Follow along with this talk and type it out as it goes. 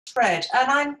thread, and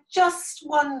I'm just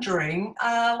wondering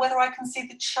whether I can see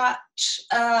the chat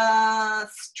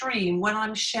stream when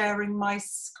I'm sharing my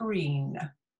screen.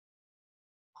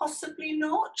 Possibly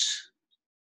not.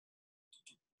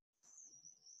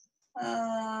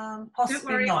 Possibly Don't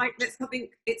worry, not. it's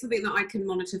something that I can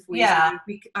monitor for you. Yeah.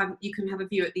 So you can have a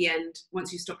view at the end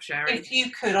once you stop sharing. If you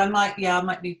could, I might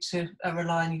need to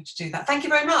rely on you to do that. Thank you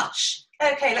very much.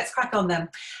 Okay, let's crack on then.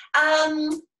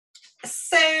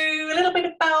 So a little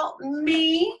bit about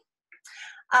me.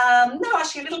 No,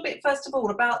 actually a little bit first of all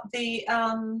about the,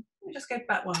 let me just go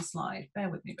back one slide. Bear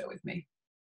with me.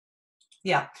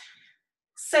 Yeah.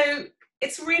 So it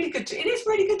is really good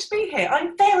to be here.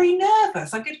 I'm very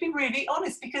nervous. I'm going to be really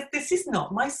honest because this is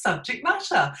not my subject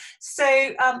matter. So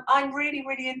I'm really,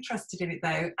 really interested in it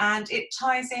though. And it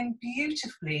ties in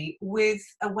beautifully with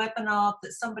a webinar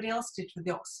that somebody else did for the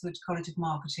Oxford College of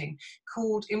Marketing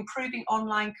called Improving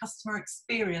Online Customer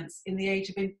Experience in the Age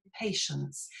of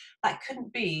Impatience. That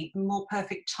couldn't be a more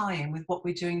perfect tie-in with what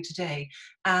we're doing today.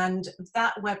 And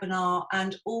that webinar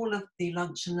and all of the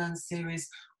Lunch and Learn series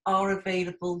are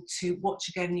available to watch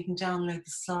again. You can download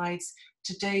the slides.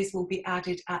 Today's will be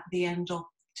added at the end of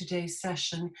today's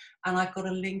session, and I've got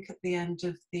a link at the end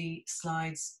of the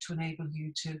slides to enable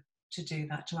you to do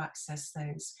that, to access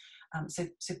those. So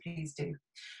please do.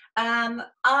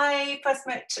 I first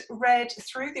met Red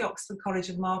through the Oxford College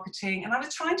of Marketing, and I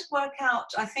was trying to work out,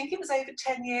 I think it was over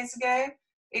 10 years ago.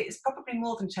 It's probably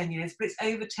more than 10 years, but it's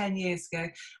over 10 years ago.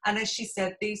 And as she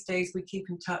said, these days we keep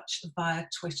in touch via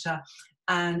Twitter.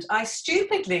 And I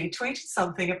stupidly tweeted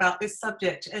something about this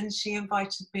subject, and she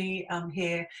invited me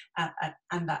here,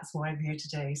 and that's why I'm here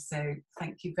today. So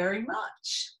thank you very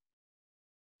much.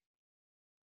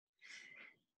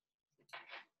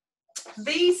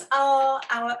 These are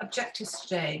our objectives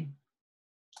today.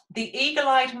 The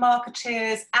eagle-eyed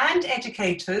marketeers and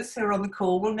educators who are on the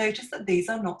call will notice that these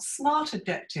are not SMART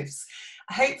objectives.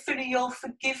 Hopefully you'll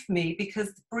forgive me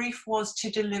because the brief was to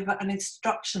deliver an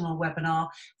instructional webinar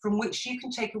from which you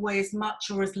can take away as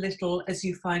much or as little as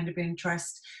you find of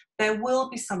interest. There will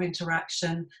be some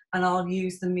interaction, and I'll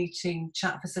use the meeting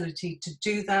chat facility to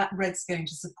do that. Red's going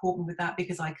to support me with that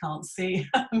because I can't see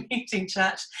a meeting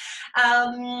chat.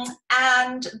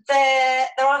 And there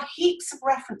are heaps of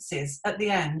references at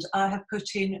the end. I have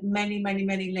put in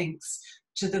many links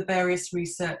to the various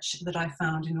research that I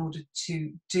found in order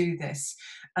to do this.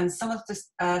 And some of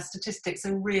the statistics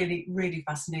are really, really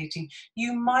fascinating.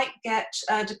 You might get,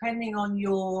 depending on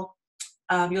your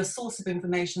source of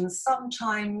information,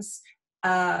 sometimes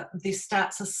the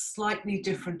stats are slightly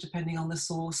different depending on the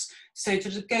source. So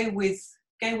to go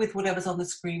with whatever's on the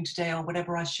screen today or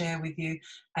whatever I share with you,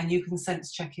 and you can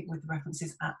sense check it with the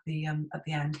references at the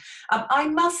end. I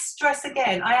must stress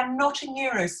again, I am not a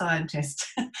neuroscientist.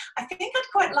 I think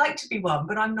I'd quite like to be one,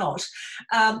 but I'm not.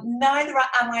 Neither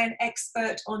am I an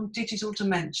expert on digital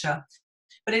dementia.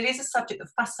 But it is a subject that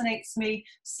fascinates me.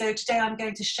 So today I'm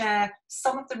going to share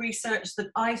some of the research that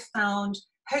I found,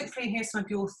 hopefully hear some of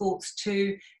your thoughts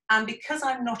too. And because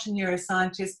I'm not a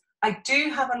neuroscientist, I do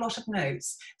have a lot of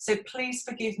notes. So please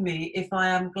forgive me if I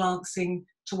am glancing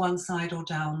to one side or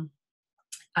down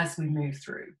as we move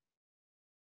through.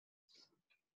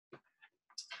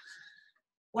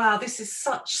 Wow, this is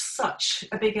such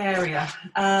a big area.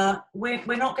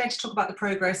 We're not going to talk about the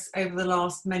progress over the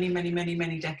last many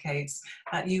decades.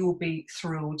 You will be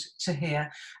thrilled to hear.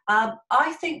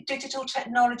 I think digital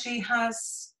technology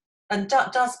has and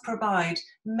does provide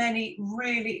many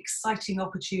really exciting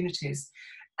opportunities,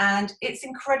 and it's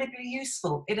incredibly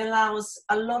useful. It allows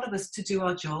a lot of us to do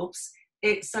our jobs.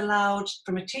 It's allowed,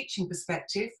 from a teaching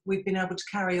perspective, we've been able to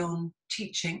carry on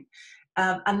teaching.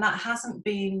 And that hasn't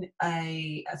been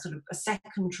a sort of a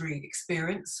secondary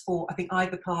experience for, I think,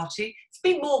 either party. It's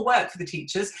been more work for the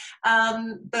teachers,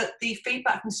 but the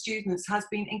feedback from students has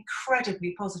been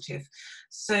incredibly positive.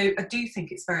 So I do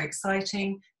think it's very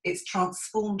exciting. It's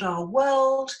transformed our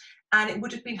world, and it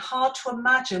would have been hard to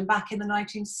imagine back in the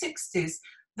 1960s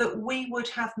that we would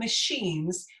have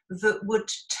machines that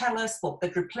would tell us what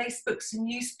they'd replace books and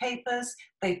newspapers,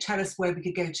 they'd tell us where we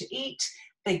could go to eat,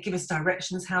 they give us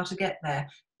directions how to get there.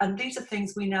 And these are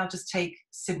things we now just take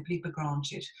simply for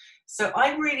granted. So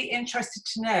I'm really interested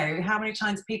to know how many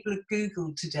times people have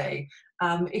Googled today.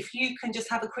 If you can just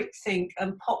have a quick think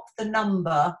and pop the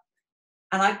number,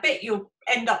 and I bet you'll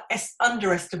end up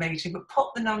underestimating, but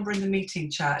pop the number in the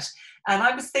meeting chat. And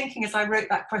I was thinking as I wrote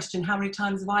that question, how many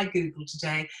times have I Googled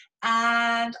today?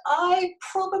 And I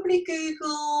probably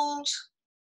Googled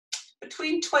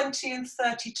between 20 and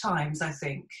 30 times, I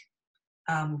think.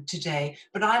 Today,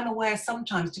 but I'm aware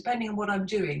sometimes, depending on what I'm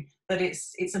doing, that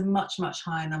it's a much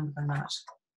higher number than that.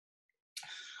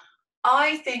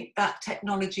 I think that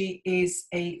technology is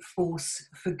a force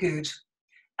for good.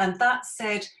 And that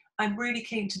said, I'm really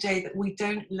keen today that we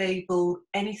don't label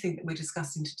anything that we're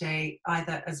discussing today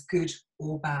either as good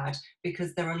or bad,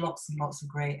 because there are lots and lots of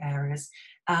grey areas.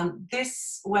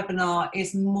 This webinar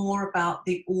is more about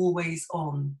the always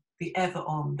on, the ever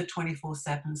on, the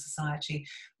 24/7 society,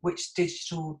 which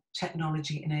digital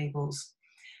technology enables.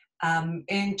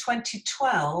 In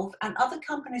 2012, and other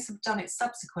companies have done it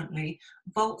subsequently,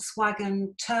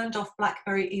 Volkswagen turned off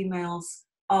BlackBerry emails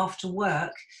after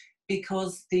work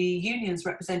because the unions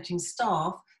representing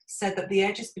staff said that the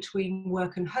edges between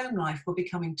work and home life were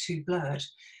becoming too blurred.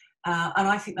 And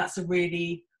I think that's a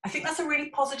really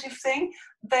positive thing.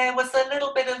 There was a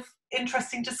little bit of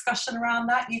interesting discussion around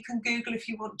that. You can Google if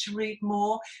you want to read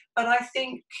more, but I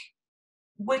think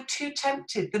we're too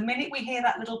tempted. The minute we hear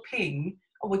that little ping,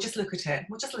 oh, we'll just look at it.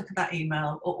 We'll just look at that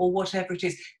email or whatever it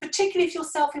is, particularly if you're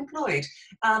self-employed.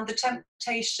 The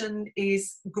temptation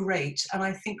is great. And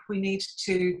I think we need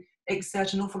to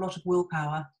exert an awful lot of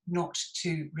willpower not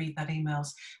to read that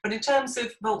emails. But in terms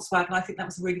of Volkswagen, I think that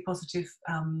was a really positive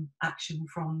action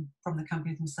from the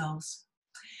company themselves.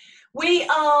 We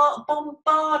are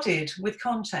bombarded with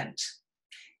content.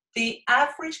 The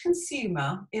average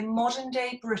consumer in modern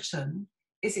day Britain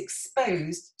is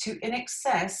exposed to in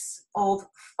excess of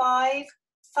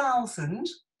 5,000,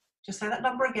 just say that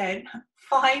number again,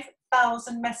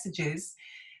 5,000 messages,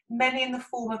 many in the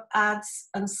form of ads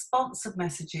and sponsored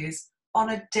messages on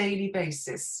a daily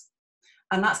basis.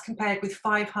 And that's compared with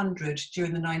 500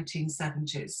 during the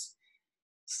 1970s.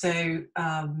 So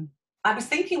I was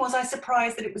thinking, was I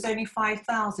surprised that it was only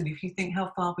 5,000 if you think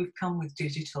how far we've come with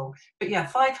digital? But yeah,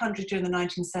 500 during the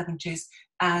 1970s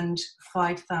and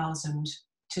 5,000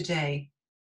 today.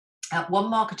 One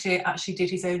marketeer actually did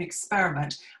his own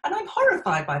experiment, and I'm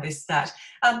horrified by this stat.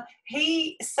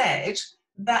 He said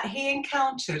that he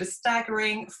encountered a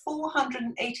staggering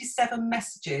 487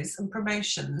 messages and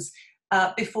promotions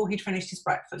before he'd finished his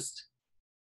breakfast.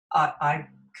 I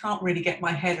can't really get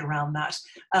my head around that.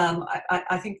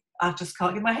 I think I just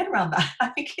can't get my head around that. I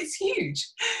think it's huge.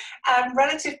 And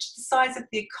relative to the size of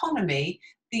the economy,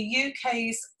 the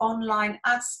UK's online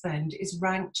ad spend is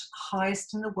ranked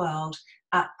highest in the world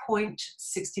at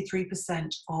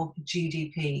 0.63% of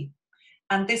GDP.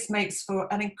 And this makes for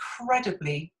an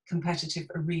incredibly competitive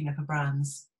arena for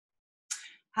brands.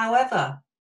 However,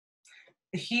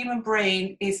 the human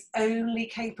brain is only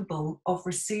capable of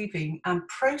receiving and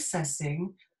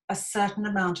processing a certain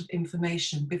amount of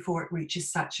information before it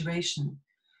reaches saturation.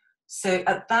 So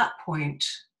at that point,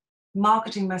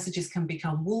 marketing messages can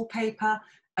become wallpaper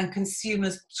and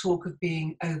consumers talk of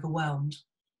being overwhelmed.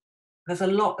 There's a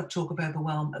lot of talk of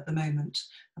overwhelm at the moment,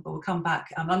 but we'll come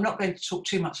back. I'm not going to talk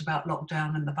too much about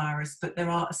lockdown and the virus, but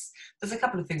there's a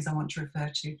couple of things I want to refer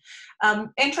to.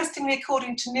 Interestingly,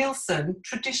 according to Nielsen,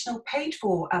 traditional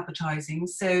paid-for advertising,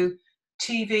 so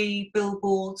TV,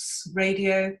 billboards,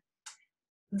 radio,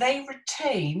 they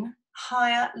retain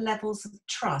higher levels of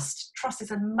trust. Trust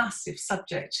is a massive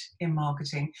subject in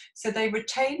marketing. So they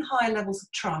retain higher levels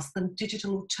of trust than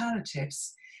digital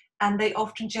alternatives, and they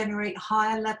often generate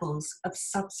higher levels of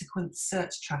subsequent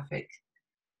search traffic.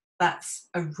 That's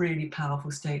a really powerful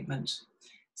statement.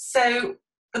 So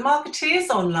the marketeers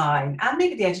online, and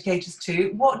maybe the educators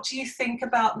too, what do you think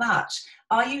about that?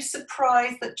 Are you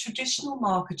surprised that traditional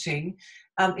marketing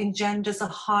engenders a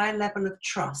higher level of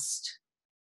trust?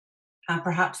 And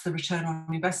perhaps the return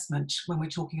on investment when we're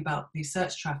talking about the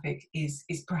search traffic is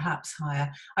perhaps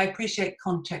higher. I appreciate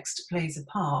context plays a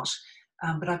part,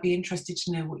 but I'd be interested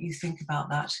to know what you think about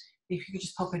that. If you could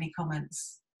just pop any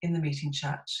comments in the meeting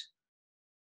chat,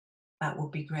 that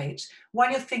would be great.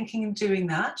 While you're thinking and doing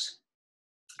that,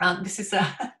 this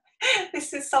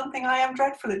is something I am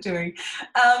dreadful at doing.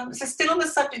 So still on the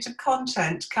subject of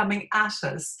content coming at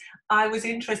us, I was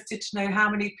interested to know how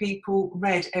many people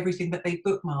read everything that they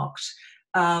bookmarked.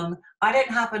 I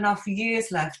don't have enough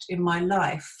years left in my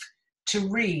life to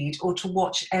read or to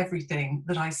watch everything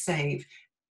that I save.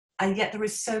 And yet there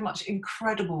is so much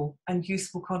incredible and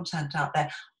useful content out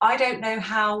there. I don't know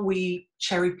how we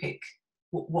cherry pick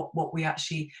what we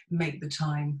actually make the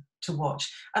time to watch.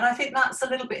 And I think that's a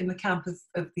little bit in the camp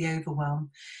of the overwhelm.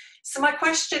 So my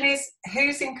question is,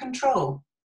 who's in control?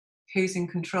 Who's in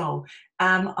control?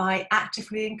 Am I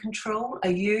actively in control? Are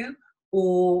you?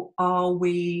 Or are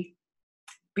we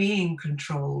being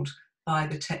controlled by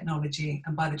the technology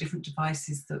and by the different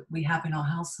devices that we have in our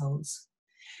households?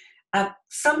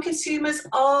 Some consumers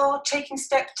are taking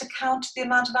steps to counter the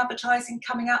amount of advertising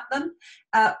coming at them,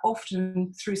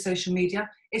 often through social media,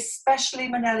 especially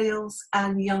millennials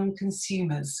and young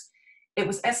consumers. it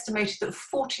was estimated that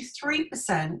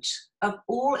 43% of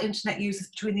all internet users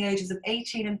between the ages of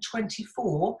 18 and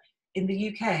 24 in the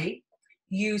UK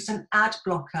used an ad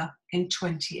blocker in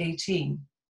 2018.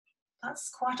 That's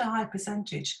quite a high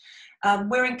percentage.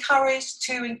 We're encouraged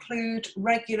to include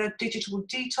regular digital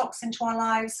detox into our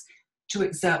lives, to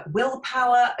exert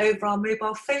willpower over our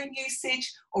mobile phone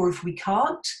usage, or if we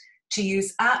can't, to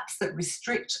use apps that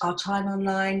restrict our time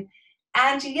online.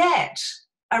 And yet,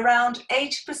 around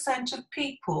 80% of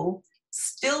people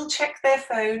still check their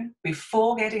phone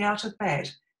before getting out of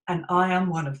bed, and I am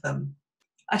one of them.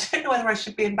 I don't know whether I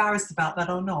should be embarrassed about that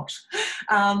or not,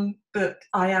 but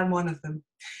I am one of them.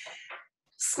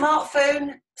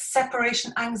 Smartphone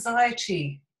separation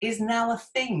anxiety is now a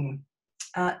thing,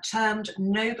 termed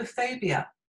nomophobia,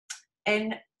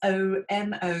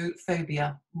 N-O-M-O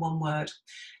phobia, one word.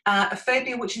 A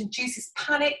phobia which induces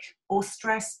panic or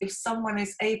stress if someone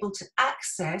is able to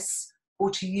access or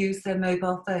to use their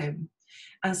mobile phone.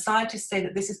 And scientists say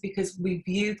that this is because we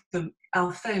view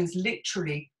our phones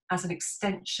literally as an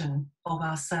extension of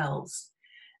ourselves,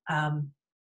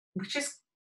 which is,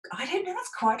 I don't know,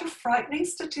 that's quite a frightening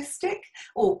statistic,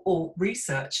 or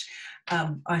research,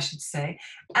 I should say.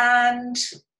 And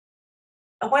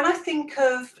when I think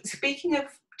of, speaking of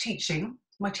teaching,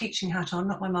 my teaching hat on,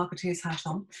 not my marketeer's hat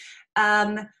on,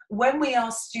 when we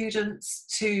ask students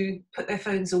to put their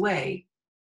phones away,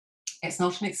 it's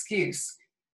not an excuse,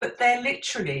 but they're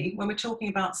literally, when we're talking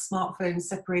about smartphone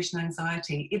separation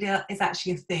anxiety, it is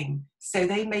actually a thing. So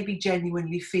they may be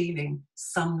genuinely feeling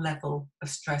some level of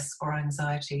stress or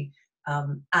anxiety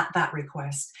at that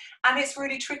request. And it's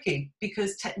really tricky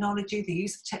because technology, the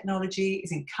use of technology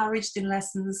is encouraged in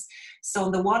lessons. So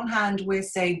on the one hand, we're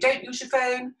saying, don't use your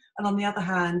phone. And on the other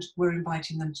hand, we're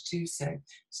inviting them to do so.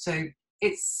 So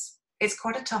it's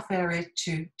quite a tough area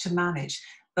to manage,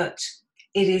 but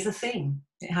it is a thing.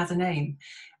 It has a name.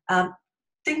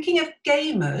 Thinking of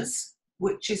gamers,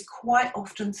 which is quite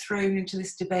often thrown into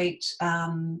this debate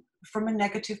from a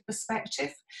negative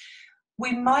perspective,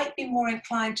 we might be more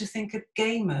inclined to think of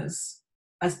gamers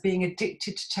as being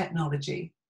addicted to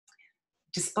technology,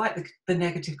 despite the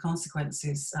negative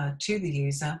consequences to the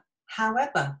user.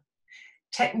 However,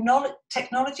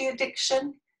 technology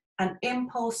addiction and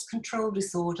impulse control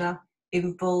disorder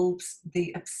involves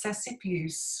the obsessive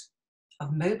use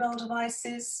of mobile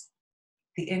devices,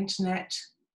 the internet,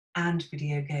 and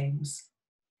video games.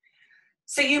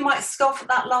 So you might scoff at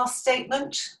that last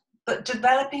statement, but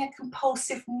developing a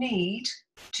compulsive need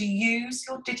to use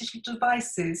your digital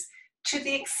devices to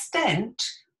the extent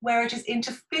where it is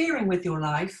interfering with your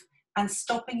life and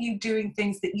stopping you doing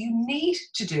things that you need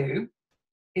to do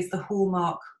is the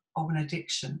hallmark of an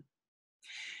addiction.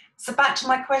 So back to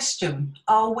my question,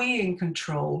 are we in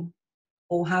control,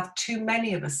 or have too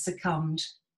many of us succumbed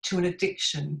to an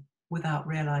addiction without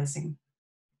realising?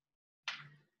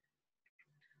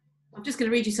 I'm just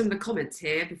going to read you some of the comments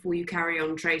here before you carry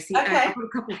on, Tracy. Okay. I've got a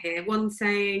couple here. One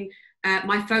saying,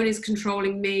 my phone is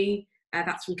controlling me.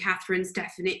 That's from Catherine.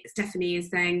 Stephanie is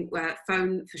saying,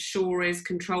 phone for sure is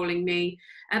controlling me.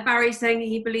 Barry saying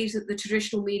he believes that the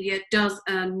traditional media does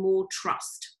earn more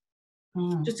trust.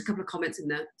 Just a couple of comments in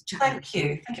the chat. Thank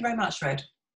you. Thank you very much, Red.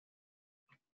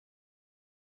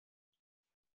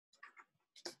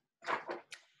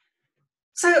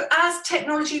 So as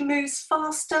technology moves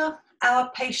faster, our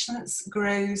patience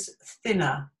grows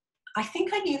thinner. I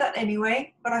think I knew that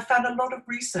anyway, but I found a lot of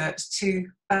research to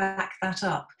back that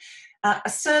up. A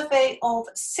survey of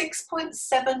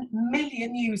 6.7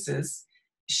 million users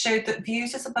showed that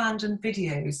viewers abandon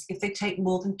videos if they take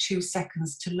more than 2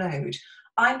 seconds to load.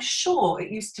 I'm sure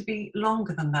it used to be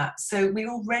longer than that, so we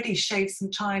already shaved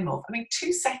some time off. I mean,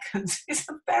 2 seconds is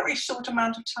a very short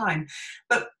amount of time,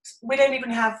 but we don't even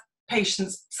have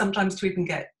patience sometimes to even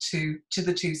get to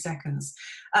the 2 seconds.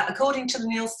 According to the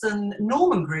Nielsen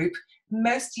Norman Group,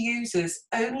 most users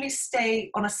only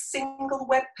stay on a single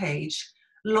web page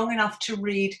long enough to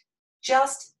read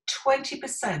just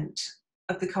 20%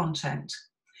 of the content.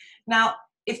 Now,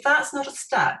 if that's not a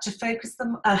stat to focus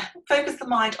the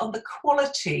mind on the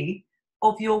quality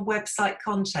of your website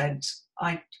content,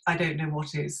 I don't know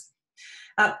what is.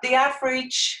 The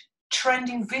average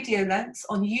trending video length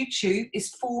on YouTube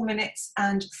is 4 minutes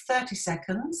and 30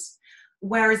 seconds,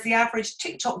 whereas the average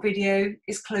TikTok video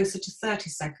is closer to 30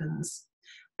 seconds.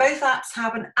 Both apps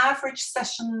have an average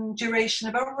session duration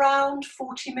of around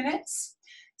 40 minutes.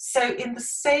 So in the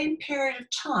same period of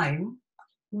time,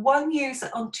 one user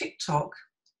on TikTok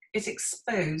is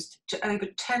exposed to over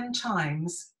 10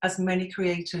 times as many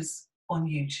creators on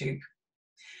YouTube.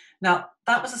 Now,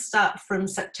 that was a stat from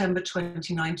September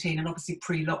 2019 and obviously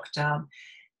pre-lockdown.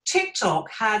 TikTok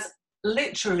has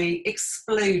literally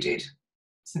exploded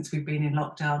since we've been in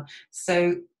lockdown.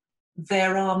 So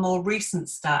there are more recent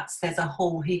stats. There's a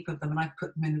whole heap of them, and I've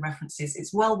put them in the references.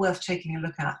 It's well worth taking a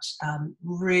look at.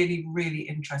 Really, really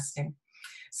interesting.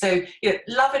 So,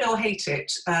 love it or hate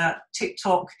it,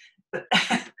 TikTok,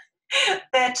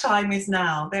 their time is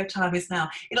now. Their time is now.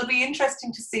 It'll be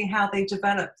interesting to see how they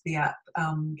develop the app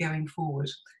going forward.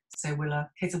 So we'll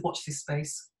case of watch this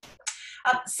space.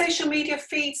 Social media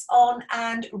feeds on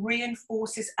and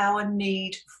reinforces our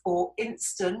need for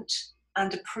instant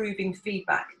and approving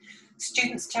feedback.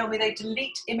 Students tell me they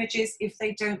delete images if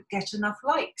they don't get enough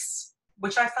likes,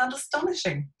 which I found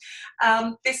astonishing.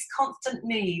 This constant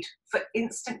need for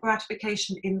instant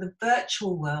gratification in the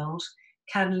virtual world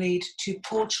can lead to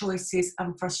poor choices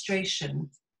and frustration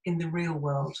in the real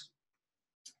world.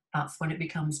 That's when it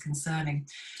becomes concerning.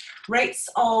 Rates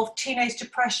of teenage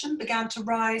depression began to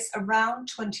rise around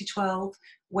 2012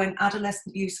 when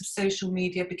adolescent use of social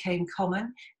media became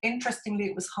common. Interestingly,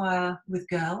 it was higher with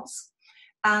girls.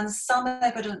 And some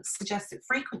evidence suggests that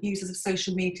frequent users of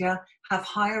social media have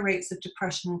higher rates of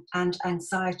depression and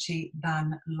anxiety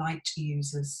than light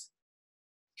users.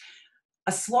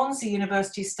 A Swansea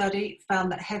University study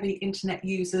found that heavy internet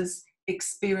users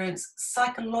experience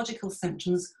psychological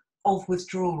symptoms of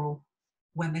withdrawal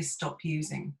when they stop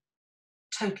using.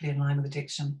 Totally in line with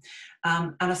addiction.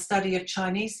 And a study of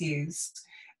Chinese youths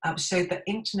showed that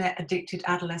internet addicted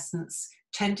adolescents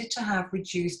tended to have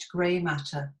reduced grey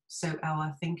matter, so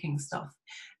our thinking stuff.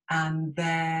 And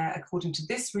according to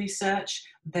this research,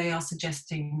 they are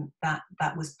suggesting that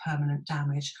that was permanent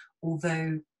damage,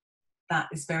 although that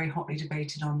is very hotly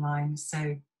debated online.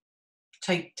 So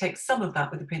take some of that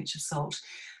with a pinch of salt.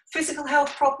 Physical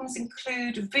health problems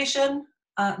include vision,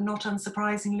 not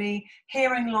unsurprisingly,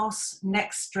 hearing loss,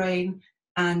 neck strain,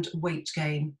 and weight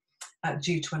gain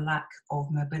due to a lack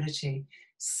of mobility.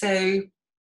 So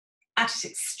at its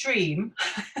extreme,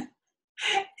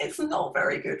 it's not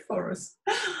very good for us.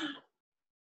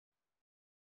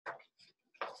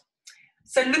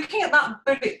 So looking at that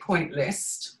bullet point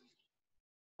list,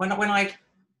 when I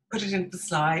put it into the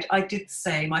slide, I did the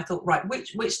same. I thought, right,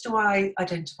 which do I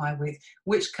identify with?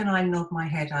 Which can I nod my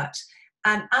head at?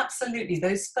 And absolutely,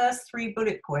 those first 3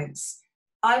 bullet points,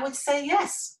 I would say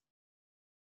yes.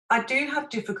 I do have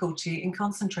difficulty in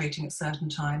concentrating at certain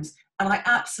times, and I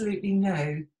absolutely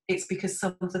know it's because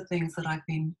some of the things that I've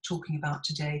been talking about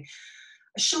today.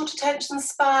 A short attention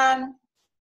span,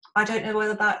 I don't know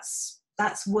whether that's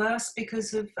worse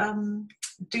because of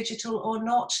digital or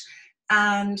not.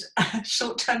 And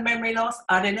short-term memory loss,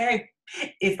 I don't know.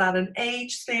 Is that an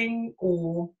age thing,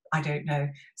 or I don't know.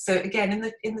 So again,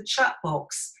 in the chat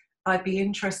box, I'd be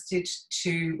interested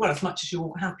to, well, as much as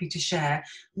you're happy to share,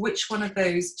 which one of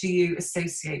those do you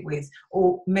associate with?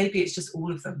 Or maybe it's just all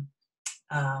of them.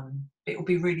 It will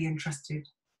be really interesting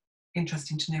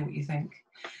to know what you think.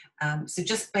 So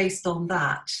just based on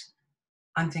that,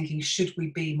 I'm thinking, should we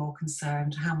be more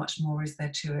concerned? How much more is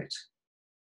there to it?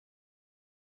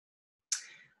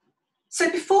 So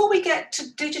before we get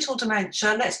to digital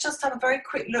dementia, let's just have a very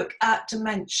quick look at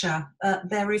dementia.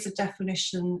 There is a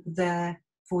definition there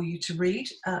for you to read.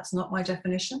 It's not my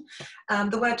definition.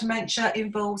 The word dementia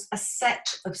involves a set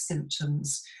of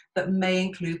symptoms that may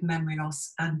include memory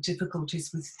loss and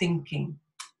difficulties with thinking,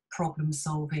 problem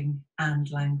solving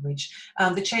and language.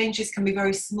 The changes can be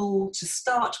very small to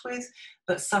start with,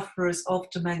 but sufferers of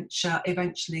dementia,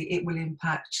 eventually it will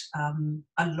impact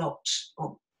a lot.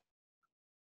 Or,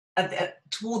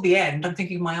 toward the end, I'm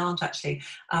thinking of my aunt actually,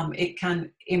 it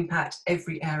can impact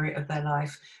every area of their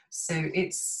life. So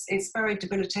it's very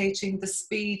debilitating. The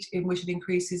speed in which it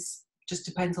increases just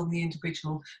depends on the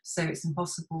individual. So it's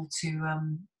impossible to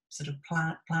sort of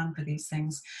plan for these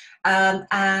things.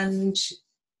 And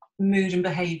mood and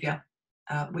behaviour,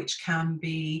 which can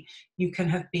be, you can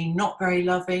have been not very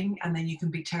loving and then you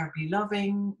can be terribly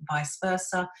loving, vice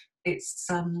versa. It's,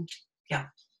 yeah,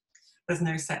 there's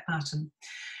no set pattern.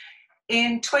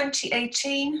 In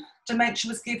 2018, dementia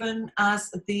was given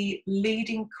as the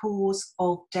leading cause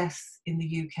of death in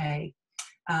the UK,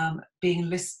 being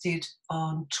listed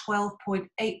on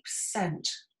 12.8%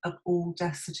 of all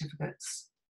death certificates.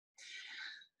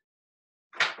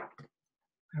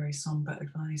 Very sombre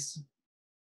advice.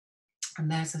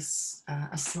 And there's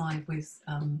a slide with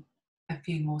a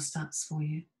few more stats for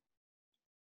you.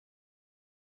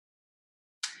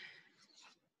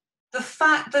 The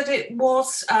fact that it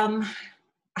was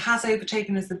has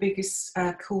overtaken as the biggest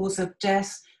cause of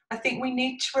death, I think we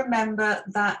need to remember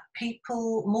that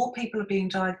more people are being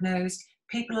diagnosed,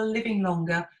 people are living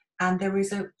longer, and there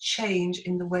is a change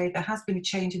in the way, there has been a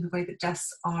change in the way that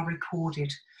deaths are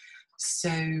recorded.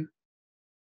 So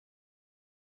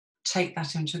take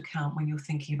that into account when you're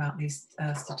thinking about these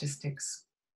statistics.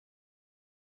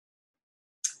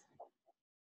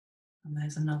 And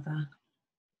there's another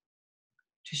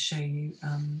to show you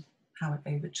how it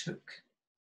overtook.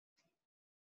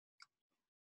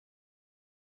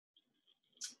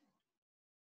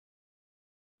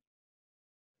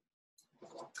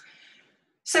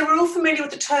 So we're all familiar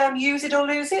with the term use it or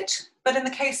lose it, but in the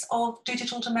case of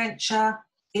digital dementia,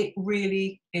 it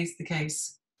really is the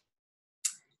case.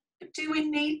 But do we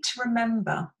need to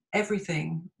remember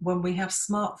everything when we have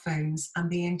smartphones and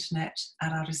the internet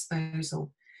at our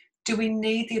disposal? Do we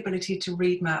need the ability to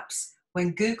read maps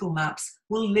when Google Maps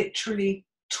will literally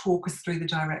talk us through the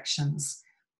directions?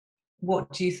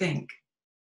 What do you think?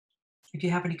 If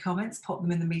you have any comments, pop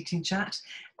them in the meeting chat.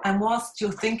 And whilst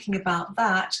you're thinking about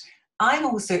that, I'm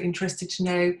also interested to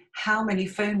know how many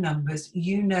phone numbers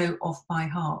you know off by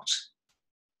heart.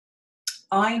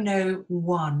 I know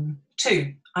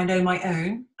two. I know my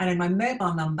own, I know my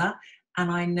mobile number, and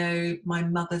I know my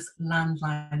mother's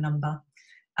landline number.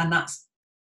 And that's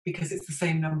because it's the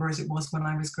same number as it was when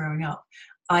I was growing up.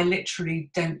 I literally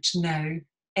don't know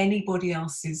anybody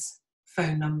else's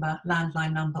phone number,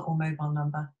 landline number, or mobile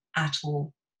number at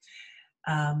all.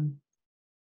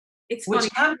 It's funny.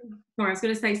 Sorry, I was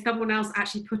going to say, someone else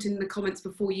actually put in the comments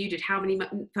before you did, how many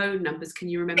phone numbers can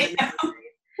you remember?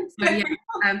 So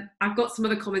yeah, I've got some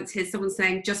other comments here. Someone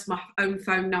saying just my own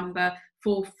phone number,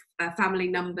 4 family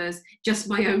numbers, just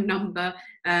my own number.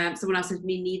 Someone else says,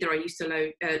 me neither. I used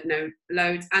to know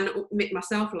loads. And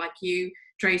myself, like you,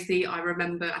 Tracy, I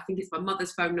remember, I think it's my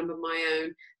mother's phone number, my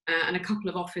own, and a couple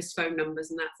of office phone numbers,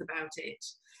 and that's about it.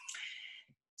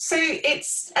 So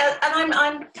it's, and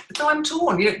I'm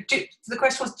torn. You know, the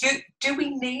question was, do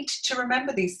we need to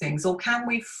remember these things, or can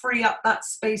we free up that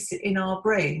space in our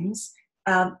brains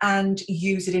and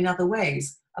use it in other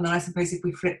ways? And then I suppose if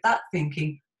we flip that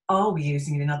thinking, are we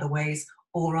using it in other ways,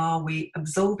 or are we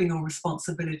absolving our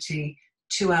responsibility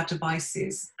to our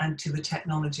devices and to the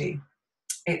technology?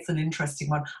 It's an interesting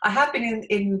one. I have been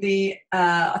in the,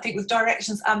 I think with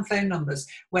directions and phone numbers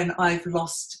when I've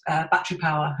lost, battery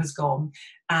power has gone.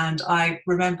 And I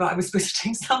remember I was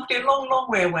visiting somebody a long, long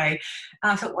way away.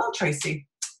 And I thought, well, Tracy,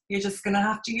 you're just going to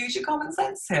have to use your common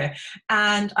sense here.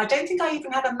 And I don't think I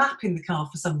even had a map in the car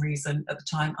for some reason at the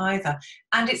time either.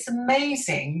 And it's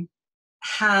amazing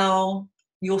how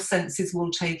your senses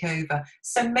will take over.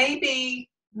 So maybe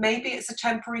it's a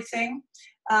temporary thing.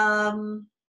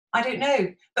 I don't know,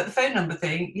 but the phone number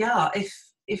thing, yeah.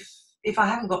 If I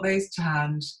haven't got those to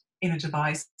hand in a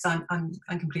device, I'm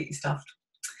completely stuffed,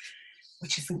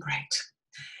 which isn't great.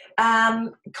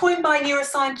 Coined by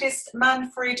neuroscientist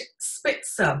Manfred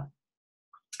Spitzer.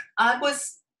 I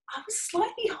was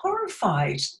slightly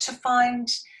horrified to find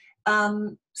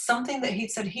something that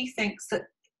he'd said. He thinks that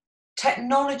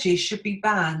technology should be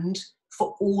banned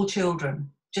for all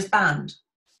children, just banned.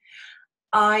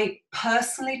 I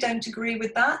personally don't agree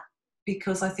with that,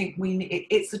 because I think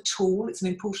it's a tool, it's an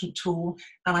important tool,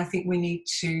 and I think we need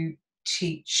to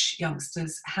teach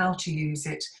youngsters how to use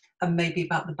it, and maybe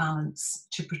about the balance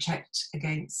to protect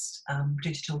against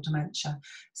digital dementia.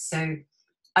 So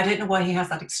I don't know why he has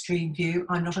that extreme view.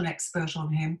 I'm not an expert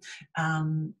on him,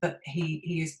 but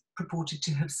he is purported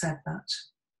to have said that.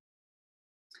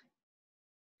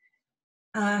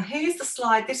 Here's the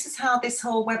slide. This is how this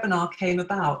whole webinar came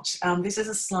about. This is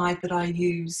a slide that I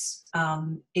use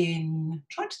in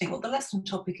trying to think what the lesson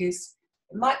topic is.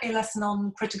 It might be a lesson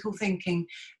on critical thinking,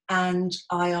 and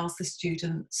I ask the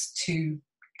students to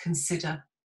consider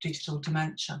digital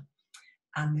dementia.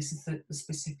 And this is the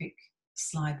specific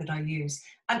slide that I use.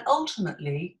 And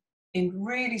ultimately, in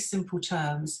really simple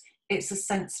terms, it's a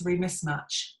sensory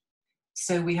mismatch.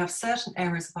 So we have certain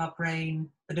areas of our brain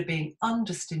that are being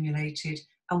understimulated,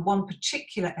 and one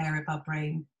particular area of our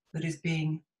brain that is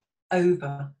being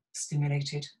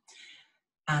overstimulated.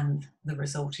 And the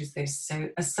result is this. So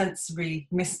a sensory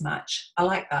mismatch. I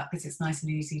like that because it's nice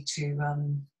and easy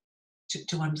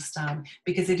to understand,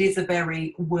 because it is a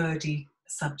very wordy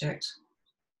subject.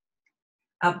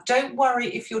 Don't worry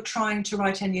if you're trying to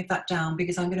write any of that down,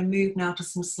 because I'm going to move now to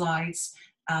some slides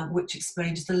which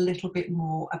explain just a little bit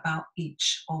more about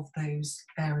each of those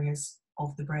areas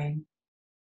of the brain.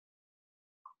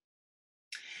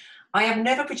 I have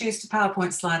never produced a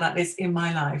PowerPoint slide like this in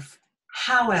my life.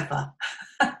 However,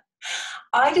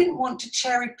 I didn't want to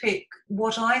cherry pick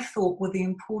what I thought were the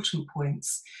important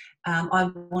points.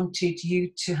 I wanted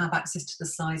you to have access to the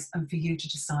slides and for you to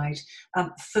decide.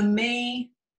 For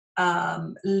me,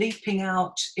 leaping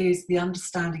out is the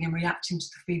understanding and reacting to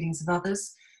the feelings of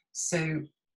others. So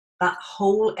that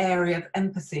whole area of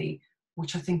empathy,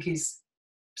 which I think is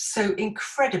so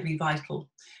incredibly vital.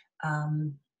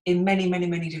 in many, many,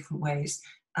 many different ways.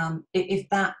 If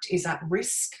that is at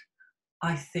risk,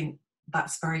 I think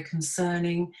that's very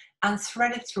concerning. And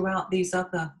threaded throughout these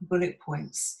other bullet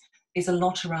points is a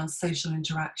lot around social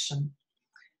interaction,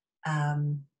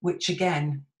 which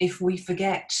again, if we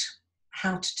forget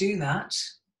how to do that,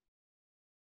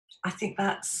 I think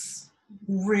that's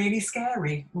really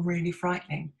scary, really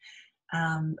frightening.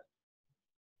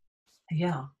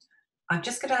 Yeah, I'm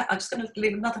just gonna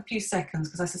leave another few seconds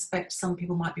because I suspect some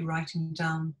people might be writing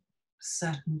down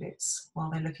certain bits while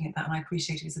they're looking at that, and I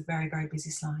appreciate it. It's a very, very busy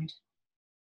slide.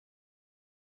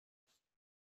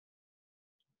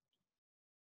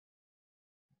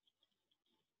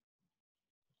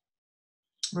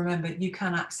 Remember, you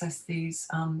can access these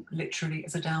literally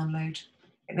as a download.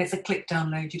 It's a click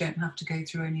download. You don't have to go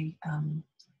through any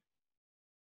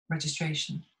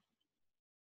registration.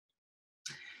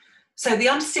 So the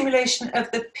understimulation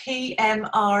of the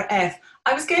PMRF.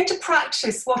 I was going to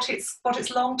practice what its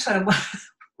long-term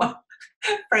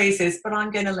phrases, but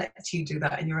I'm going to let you do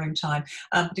that in your own time.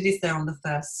 But it is there on the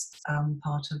first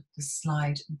part of the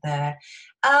slide there.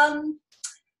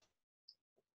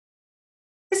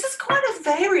 This is quite a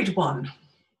varied one.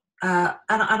 And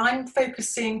I'm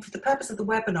focusing, for the purpose of the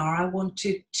webinar, I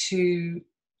wanted to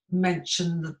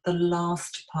mention the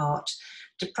last part.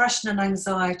 Depression and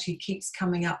anxiety keeps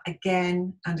coming up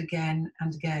again and again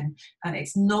and again, and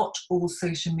it's not all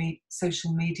social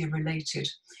media related.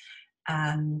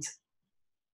 And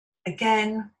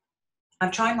again,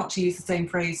 I'm trying not to use the same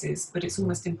phrases, but it's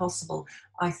almost impossible.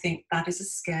 I think that is a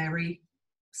scary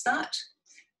stat.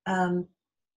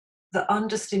 The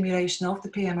understimulation of the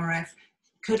PMRF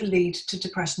could lead to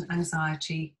depression,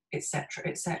 anxiety, etc.,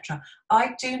 etc.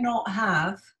 I do not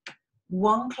have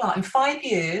one class in 5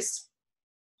 years.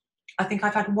 I think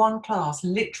I've had one class,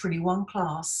 literally one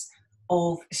class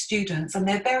of students, and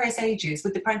they're various ages.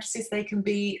 With apprentices, they can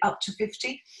be up to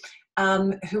 50,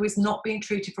 who is not being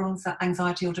treated for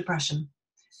anxiety or depression.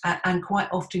 And quite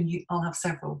often I'll have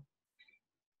several,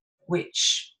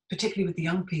 which, particularly with the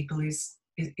young people, is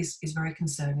very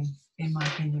concerning, in my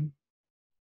opinion.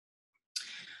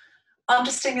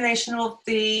 Understimulation of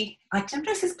the, I don't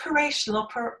know if it's parietal or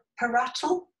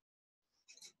parietal.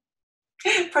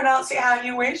 Pronounce it how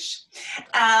you wish.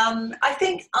 I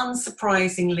think,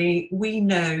 unsurprisingly, we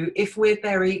know if we're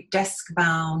very desk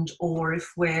bound, or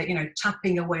if we're,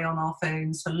 tapping away on our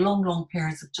phones for long, long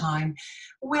periods of time,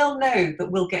 we'll know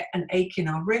that we'll get an ache in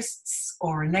our wrists,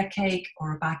 or a neck ache,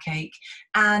 or a backache.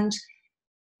 And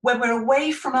when we're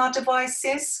away from our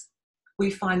devices,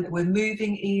 we find that we're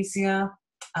moving easier.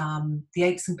 The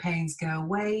aches and pains go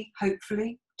away,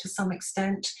 hopefully, to some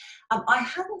extent. I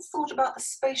hadn't thought about the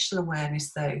spatial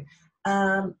awareness though,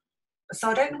 so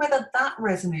I don't know whether that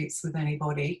resonates with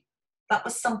anybody. That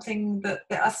was something that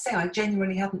I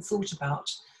genuinely hadn't thought about,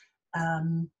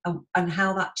 and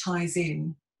how that ties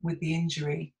in with the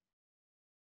injury.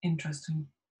 Interesting.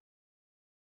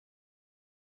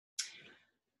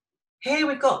 Here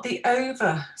we've got the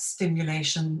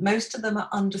overstimulation. Most of them are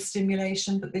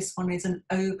understimulation, but this one is an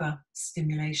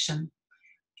overstimulation.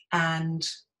 And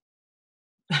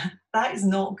that is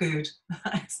not good.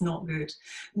 That's not good.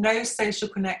 No social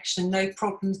connection, no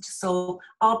problems to solve.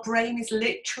 Our brain is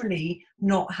literally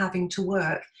not having to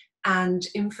work, and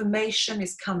information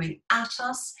is coming at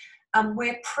us, and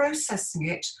we're processing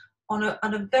it on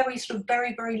a very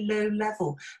very, very low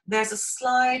level. There's a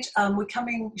slide, we're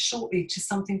coming shortly to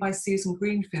something by Susan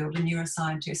Greenfield, a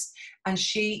neuroscientist, and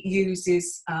she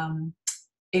uses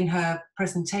in her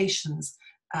presentations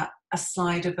a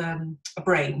slide of a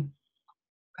brain,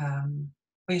 when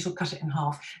you sort of cut it in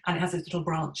half, and it has its little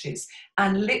branches.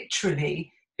 And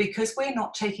literally, because we're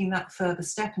not taking that further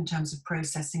step in terms of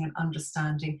processing and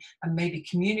understanding and maybe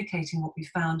communicating what we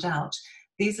found out,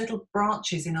 these little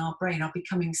branches in our brain are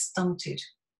becoming stunted.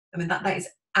 I mean, that is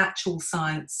actual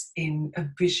science in a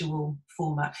visual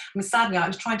format. I mean, sadly, I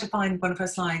was trying to find one of her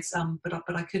slides,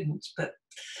 but I couldn't. But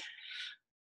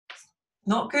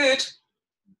not good.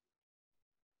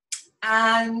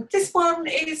 And this one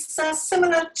is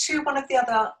similar to one of the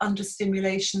other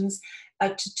understimulations,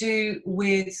 to do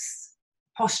with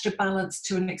posture balance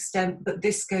to an extent, but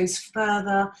this goes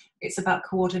further. It's about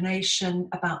coordination,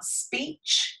 about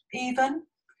speech even.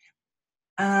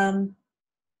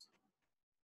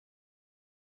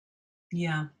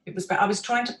 Yeah, it was. I was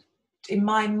trying to, in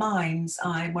my mind's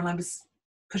eye, when I was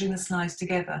putting the slides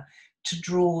together, to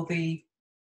draw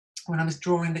when I was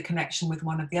drawing the connection with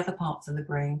one of the other parts of the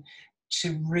brain,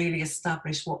 to really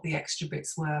establish what the extra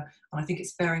bits were. And I think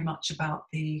it's very much about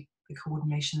the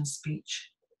coordination and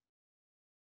speech.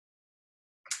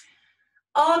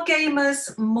 Are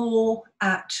gamers more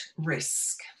at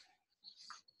risk?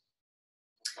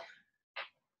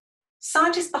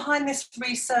 Scientists behind this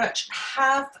research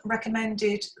have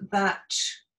recommended that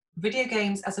video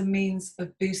games as a means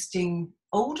of boosting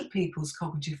older people's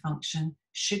cognitive function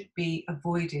should be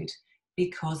avoided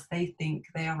because they think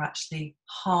they are actually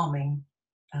harming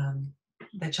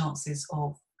their chances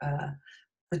of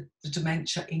the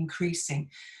dementia increasing.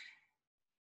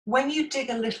 When you dig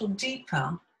a little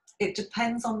deeper, it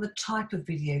depends on the type of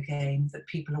video game that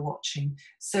people are watching.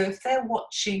 So if they're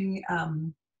watching,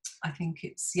 I think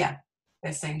it's, yeah,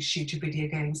 they're saying shooter video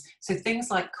games. So things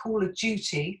like Call of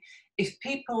Duty, if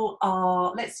people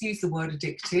are, let's use the word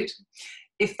addicted,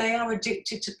 if they are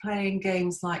addicted to playing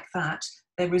games like that,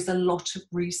 there is a lot of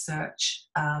research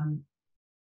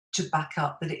to back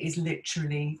up that it is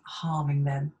literally harming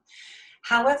them.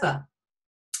 However,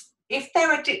 if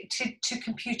they're addicted to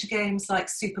computer games like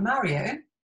Super Mario,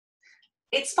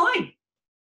 it's fine.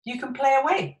 You can play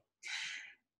away.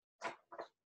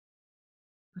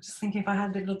 I'm just thinking if I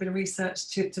had a little bit of research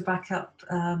to back up.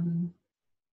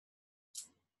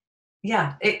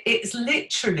 Yeah, it's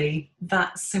literally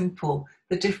that simple.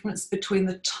 The difference between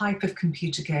the type of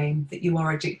computer game that you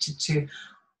are addicted to.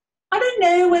 I don't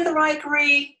know whether I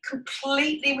agree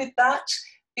completely with that,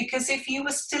 because if you were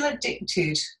still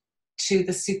addicted to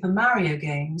the Super Mario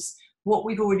games, what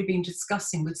we've already been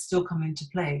discussing would still come into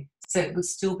play. So it would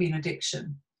still be an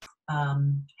addiction.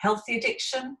 Healthy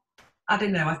addiction? I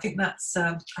don't know. I think that's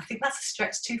a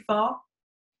stretch too far.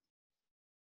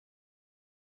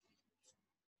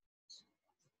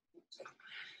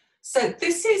 So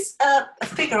this is a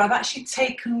figure I've actually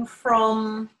taken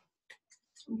from,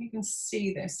 you can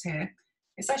see this here.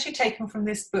 It's actually taken from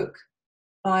this book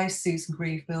by Susan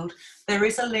Greenfield. There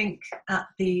is a link at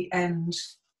the end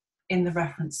in the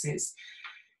references.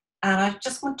 And I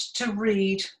just wanted to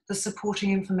read the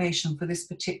supporting information for this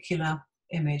particular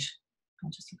image. I'll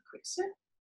just have a quick sip.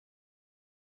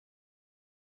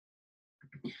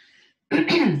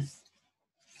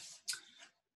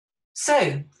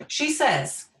 So she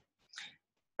says,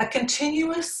 a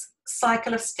continuous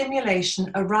cycle of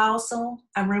stimulation, arousal,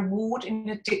 and reward in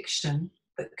addiction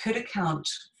that could account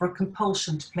for a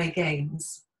compulsion to play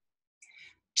games.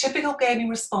 Typical gaming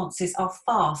responses are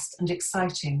fast and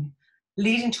exciting,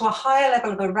 leading to a higher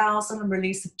level of arousal and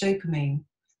release of dopamine.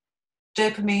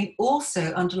 Dopamine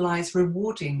also underlies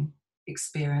rewarding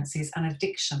experiences and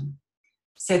addiction,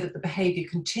 so that the behaviour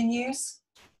continues,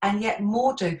 and yet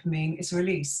more dopamine is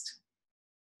released.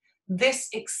 This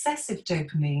excessive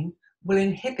dopamine will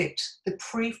inhibit the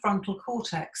prefrontal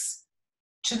cortex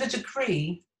to the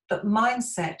degree that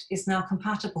mindset is now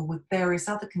compatible with various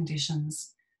other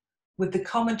conditions, with the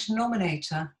common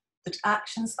denominator that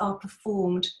actions are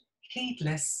performed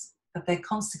heedless of their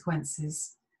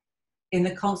consequences in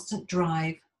the constant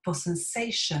drive for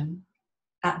sensation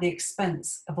at the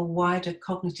expense of a wider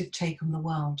cognitive take on the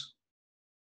world.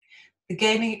 The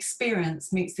gaming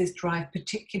experience meets this drive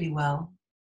particularly well,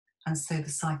 and so the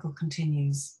cycle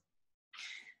continues.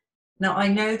 Now, I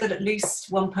know that at least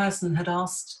one person had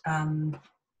asked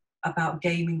about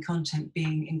gaming content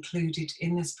being included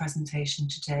in this presentation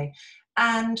today,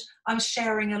 and I'm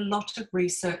sharing a lot of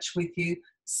research with you.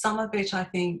 Some of it, I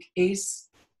think, is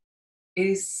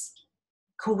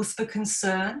cause for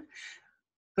concern,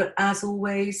 but as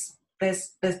always,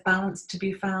 there's balance to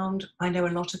be found. I know a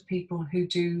lot of people who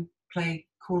do play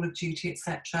Call of Duty,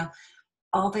 etc.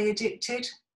 Are they addicted?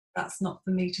 That's not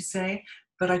for me to say,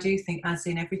 but I do think, as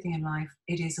in everything in life,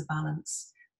 it is a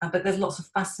balance. But there's lots of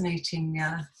fascinating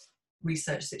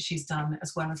research that she's done,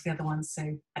 as well as the other ones,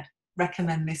 so I'd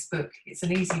recommend this book. It's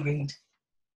an easy read.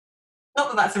 Not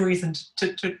that that's a reason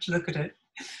to look at it.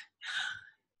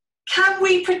 Can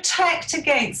we protect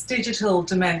against digital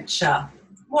dementia?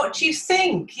 What do you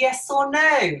think? Yes or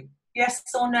no? Yes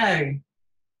or no?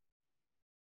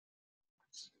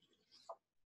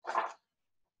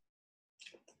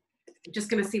 I'm just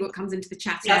going to see what comes into the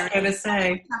chat area. I was going to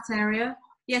say. Chat area.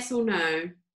 Yes or no?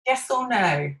 Yes or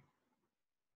no?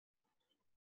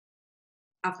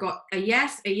 I've got a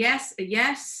yes, a yes, a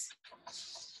yes.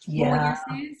 Yeah.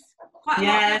 More yeses. Quite a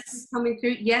lot of yeses coming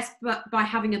through. Yes, but by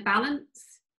having a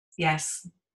balance. Yes.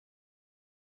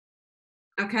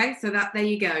 Okay, so there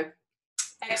you go.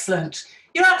 Excellent.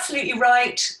 You're absolutely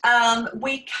right.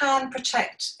 We can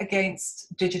protect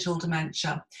against digital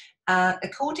dementia.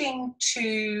 According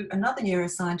to another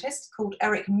neuroscientist called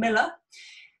Eric Miller,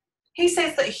 he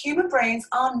says that human brains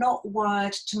are not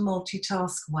wired to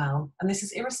multitask well, and this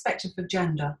is irrespective of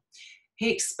gender. He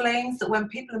explains that when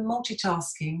people are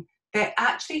multitasking, they're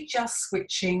actually just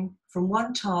switching from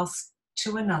one task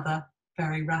to another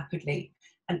very rapidly.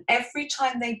 And every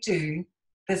time they do,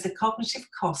 there's a cognitive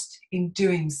cost in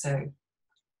doing so.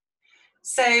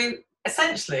 So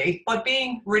essentially, by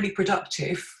being really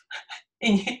productive,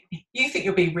 you think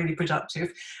you're being really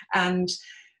productive and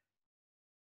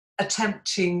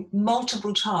attempting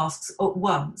multiple tasks at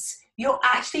once, you're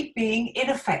actually being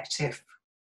ineffective.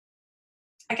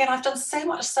 Again, I've done so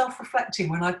much self-reflecting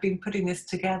when I've been putting this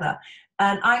together,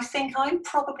 and I think I'm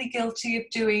probably guilty of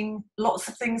doing lots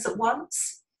of things at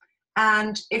once.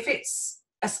 And if it's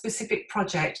a specific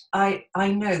project, I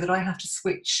know that I have to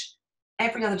switch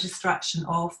every other distraction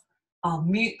off. I'll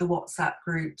mute the WhatsApp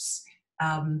groups,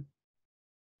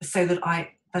 so that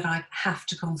I have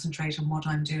to concentrate on what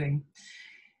I'm doing.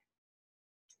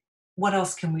 What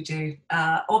else can we do?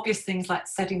 Obvious things like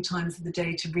setting times of the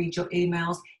day to read your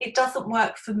emails. It doesn't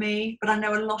work for me, but I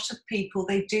know a lot of people,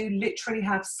 they do literally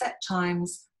have set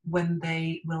times when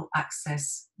they will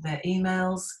access their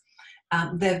emails.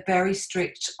 They're very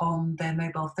strict on their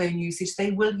mobile phone usage.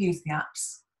 They will use the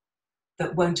apps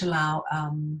that won't allow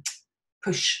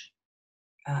push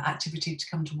activity to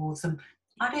come towards them.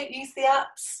 I don't use the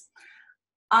apps.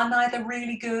 I'm either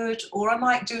really good, or I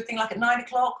might do a thing like at 9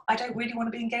 o'clock. I don't really want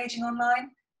to be engaging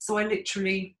online, so I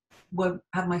literally won't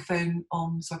have my phone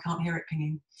on, so I can't hear it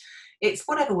pinging. It's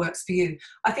whatever works for you.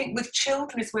 I think with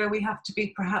children is where we have to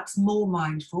be perhaps more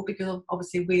mindful, because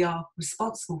obviously we are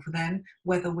responsible for them,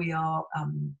 whether we are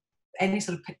any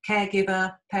sort of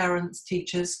caregiver, parents,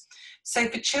 teachers. So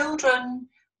for children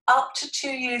up to 2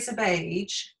 years of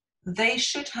age, they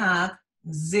should have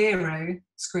 0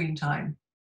 screen time,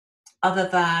 other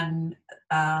than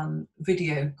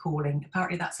video calling.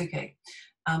 Apparently that's okay.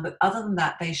 But other than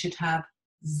that, they should have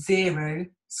 0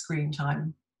 screen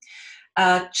time.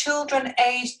 Children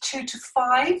aged 2 to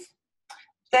 5,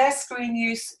 their screen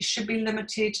use should be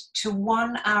limited to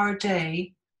 1 hour a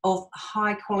day of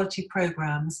high quality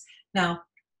programs. Now,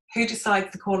 who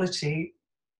decides the quality?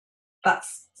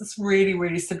 That's really,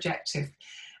 really subjective.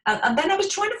 And then I was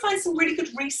trying to find some really good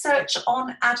research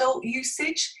on adult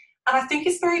usage. And I think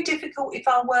it's very difficult if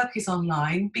our work is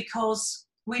online, because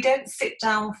we don't sit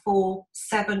down for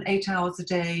 7-8 hours a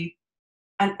day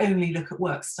and only look at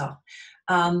work stuff.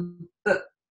 But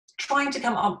trying to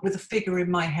come up with a figure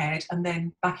in my head and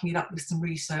then backing it up with some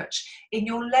research. In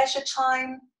your leisure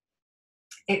time,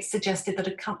 it's suggested that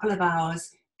a couple of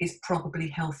hours is probably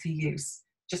healthy use.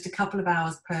 Just a couple of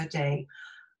hours per day.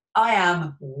 I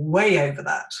am way over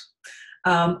that.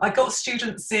 I got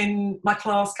students in my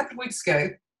class a couple of weeks ago.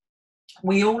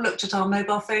 We all looked at our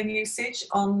mobile phone usage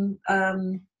on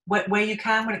where you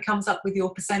can, when it comes up with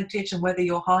your percentage and whether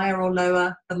you're higher or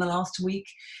lower than the last week.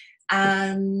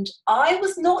 And I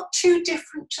was not too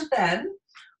different to them.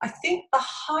 I think the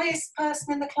highest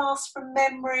person in the class from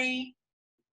memory,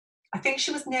 I think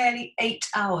she was nearly 8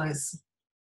 hours.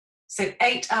 So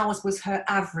 8 hours was her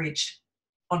average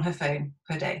on her phone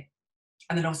per day.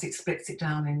 And then obviously it splits it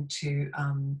down into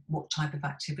what type of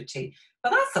activity.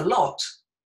 But that's a lot.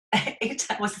 8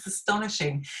 hours is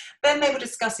astonishing. Then they were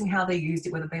discussing how they used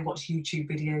it, whether they watched YouTube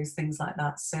videos, things like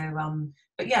that. So,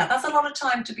 but yeah, that's a lot of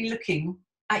time to be looking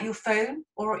at your phone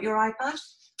or at your iPad.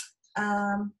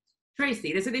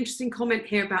 Tracy, there's an interesting comment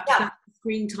here about Yeah. that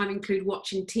screen time include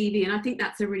watching TV, and I think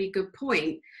that's a really good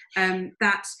point.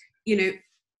 That, you know,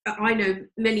 I know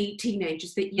many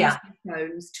teenagers that use their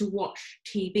phones to watch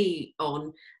TV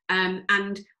on,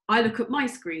 and I look at my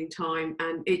screen time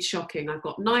and it's shocking. I've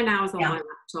got 9 hours on my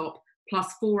laptop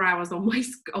plus 4 hours on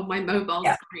my mobile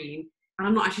screen, and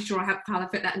I'm not actually sure how I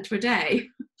fit that into a day.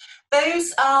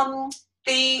 Those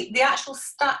the actual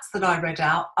stats that I read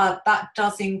out, that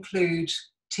does include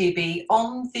TV.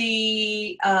 On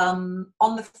the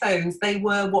phones, they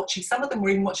were watching. Some of them were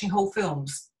even watching whole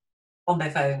films on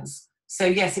their phones. So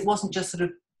yes, it wasn't just sort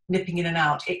of nipping in and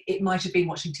out. It might have been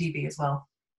watching TV as well.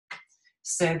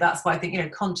 So that's why I think, you know,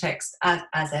 context,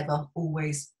 as ever,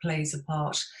 always plays a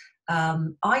part.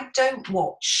 I don't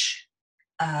watch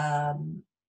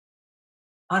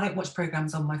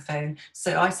programs on my phone.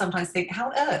 So I sometimes think,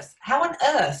 how on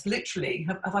earth, literally,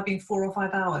 have I been 4 or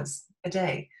 5 hours a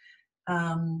day?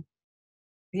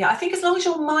 Yeah, I think as long as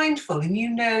you're mindful and you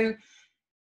know,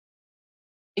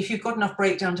 if you've got enough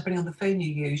breakdown depending on the phone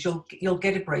you use, you'll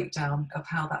get a breakdown of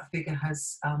how that figure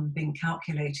has been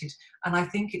calculated. And I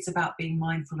think it's about being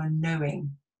mindful and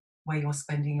knowing where you're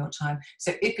spending your time.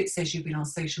 So if it says you've been on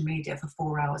social media for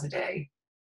 4 hours a day,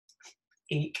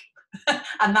 eek,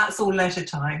 and that's all leisure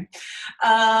time,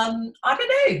 I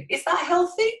don't know, is that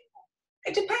healthy?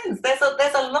 It depends. There's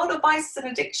a lot of vices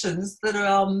and addictions that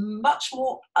are much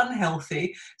more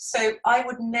unhealthy. So I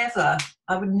would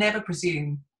never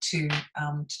presume to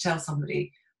tell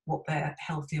somebody what their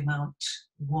healthy amount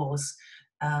was.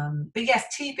 But yes,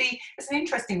 TV is an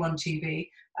interesting one, TV,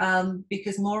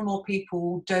 because more and more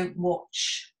people don't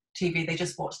watch TV, they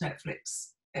just watch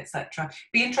Netflix, etc.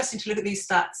 Be interesting to look at these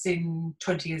stats in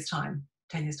 20 years' time,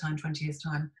 10 years' time, 20 years'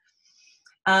 time.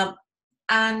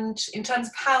 And in terms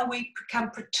of how we can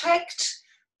protect,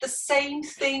 the same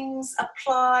things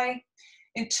apply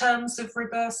in terms of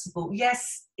reversible.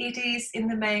 Yes, it is, in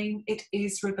the main, it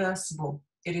is reversible.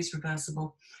 It is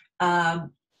reversible. Going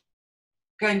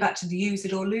back to the use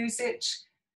it or lose it,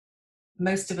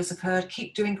 most of us have heard,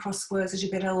 keep doing crosswords as you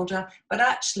get older, but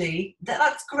actually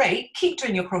that's great, keep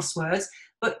doing your crosswords,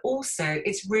 but also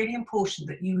it's really important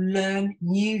that you learn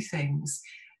new things.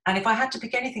 And if I had to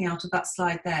pick anything out of that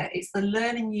slide there, it's the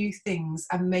learning new things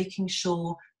and making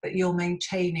sure that you're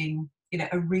maintaining, you know,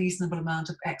 a reasonable amount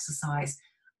of exercise.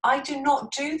 I do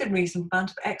not do the reasonable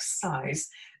amount of exercise,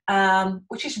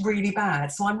 which is really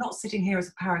bad. So I'm not sitting here as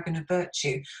a paragon of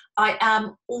virtue. I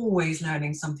am always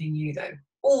learning something new though.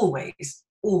 Always,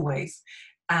 always.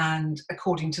 And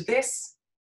according to this,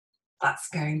 that's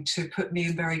going to put me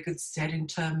in very good stead in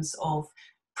terms of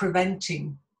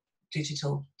preventing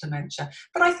digital dementia.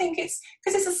 But I think it's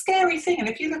because it's a scary thing. And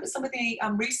if you look at some of the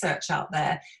research out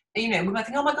there, you know, we might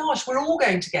think, oh my gosh, we're all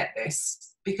going to get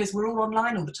this because we're all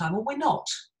online all the time. Well, we're not.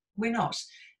 We're not.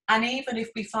 And even if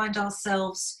we find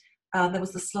ourselves, there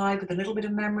was the slide with a little bit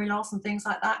of memory loss and things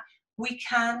like that, we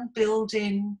can build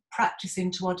in practice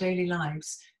into our daily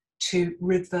lives to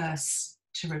reverse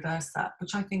that,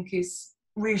 which I think is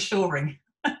reassuring,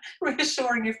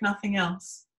 reassuring if nothing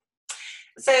else.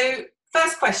 So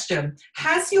first question,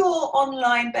 has your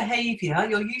online behaviour,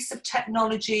 your use of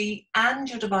technology and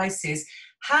your devices,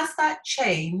 has that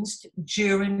changed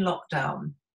during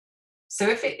lockdown? So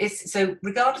if it is, so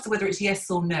regardless of whether it's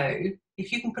yes or no,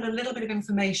 if you can put a little bit of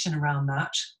information around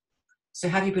that. So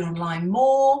have you been online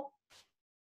more?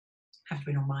 Have you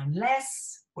been online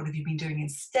less? What have you been doing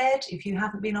instead if you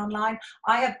haven't been online?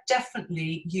 I have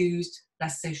definitely used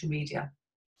less social media.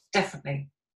 Definitely.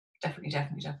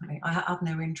 I have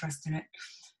no interest in it.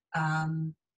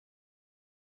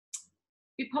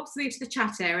 You pop something into the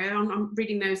chat area. I'm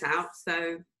reading those out.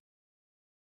 So,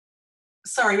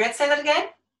 sorry, Red, say that again.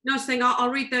 No, I was saying I'll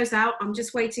read those out. I'm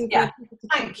just waiting for people to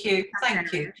thank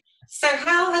you. So,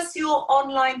 how has your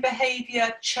online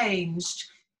behaviour changed?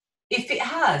 If it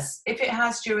has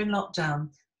during lockdown,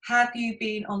 have you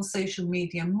been on social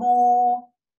media more,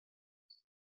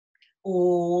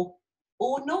 or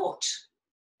not?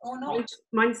 Or not?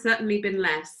 Mine's certainly been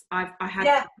less. I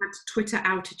had Twitter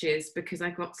outages because I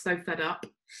got so fed up.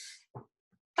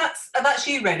 That's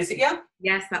you, Red, is it? Yeah.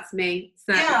 Yes, that's me.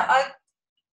 So, yeah,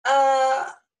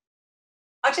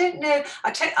 I don't know.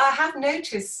 I have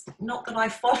noticed, not that I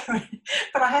follow it,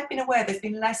 but I have been aware there's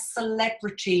been less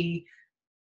celebrity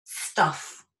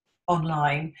stuff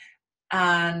online,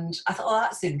 and I thought, oh,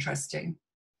 that's interesting,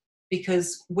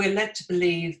 because we're led to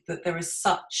believe that there is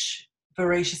such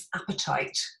voracious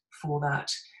appetite for that,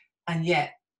 and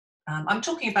yet I'm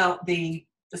talking about the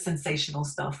sensational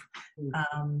stuff.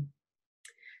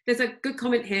 There's a good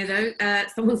comment here though.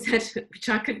 Someone said, which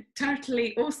I could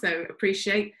totally also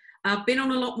appreciate, I've been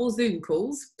on a lot more Zoom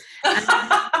calls.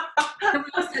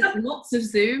 Someone else says lots of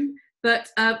Zoom,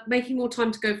 but making more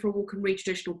time to go for a walk and read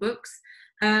traditional books.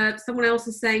 Someone else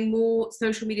is saying more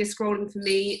social media scrolling for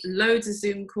me, loads of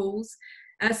Zoom calls.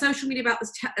 Social media about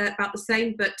the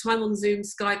same, but time on Zoom,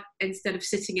 Skype instead of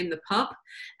sitting in the pub.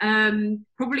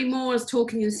 Probably more as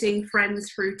talking and seeing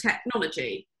friends through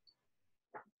technology.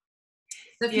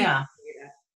 So yeah.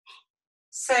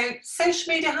 So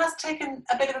social media has taken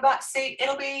a bit of a backseat.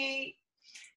 It'll be,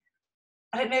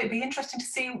 I don't know, it'd be interesting to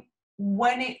see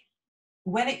when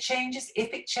it changes,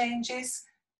 if it changes.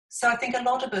 So I think a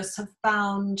lot of us have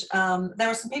found, there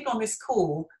are some people on this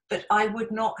call that I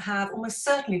would not have, almost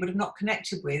certainly would have not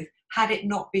connected with had it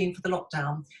not been for the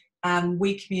lockdown.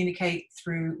 We communicate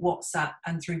through WhatsApp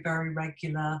and through very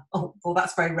regular, oh, well,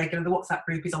 that's very regular. The WhatsApp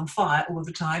group is on fire all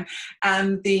the time.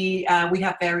 And we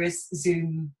have various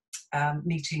Zoom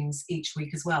meetings each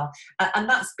week as well. And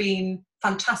that's been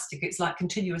fantastic. It's like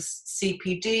continuous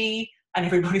CPD, and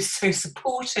everybody's so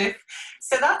supportive.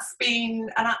 So that's been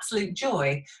an absolute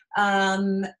joy.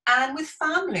 And with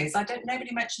families,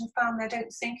 nobody mentioned family, I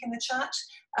don't think, in the chat,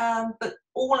 but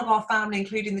all of our family,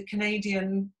 including the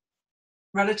Canadian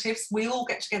relatives, we all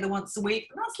get together once a week,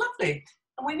 and that's lovely.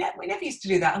 And we never used to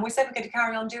do that, and we said we're going to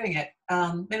carry on doing it.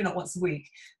 Maybe not once a week,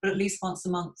 but at least once a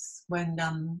month when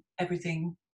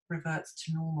everything reverts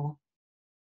to normal.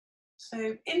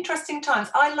 So interesting times.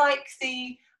 I like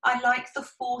the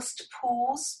forced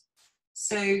pause,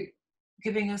 so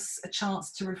giving us a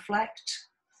chance to reflect,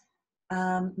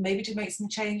 maybe to make some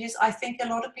changes. I think a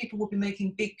lot of people will be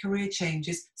making big career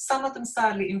changes, some of them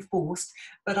sadly enforced,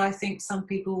 but I think some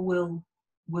people will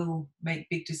will make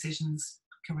big decisions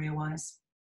career-wise.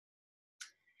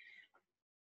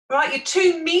 Right, your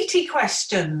two meaty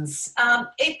questions.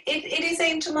 It is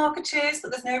aimed to marketers,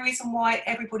 but there's no reason why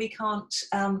everybody can't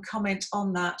comment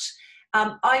on that.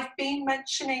 I've been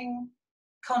mentioning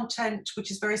content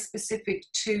which is very specific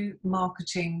to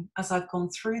marketing as I've gone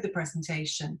through the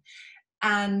presentation,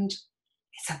 and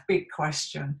it's a big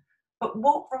question. But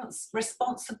what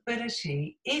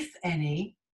responsibility, if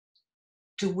any,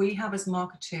 do we have as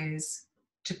marketers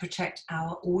to protect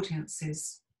our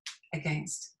audiences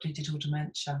against digital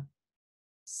dementia?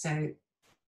 So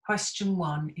question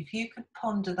one, if you could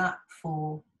ponder that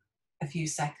for a few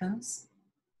seconds.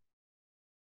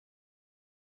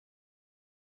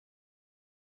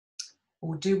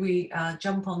 Or do we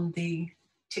jump on the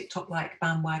TikTok-like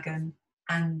bandwagon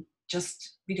and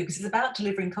just, because it's about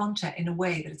delivering content in a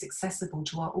way that is accessible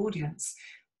to our audience.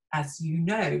 As you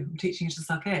know, I'm teaching you to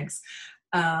suck eggs.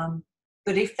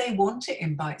 But if they want it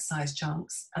in bite-sized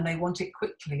chunks and they want it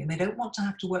quickly and they don't want to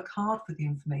have to work hard for the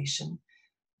information,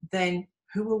 then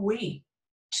who are we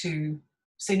to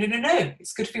say, no, no, no,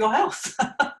 it's good for your health?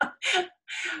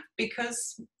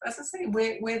 Because, as I say,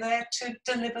 we're there to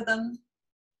deliver them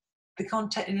the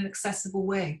content in an accessible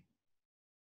way.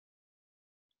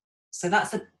 So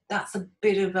that's a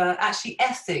bit of a, actually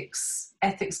ethics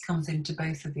comes into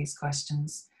both of these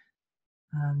questions.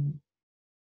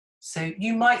 So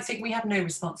you might think we have no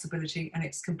responsibility and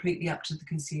it's completely up to the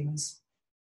consumers.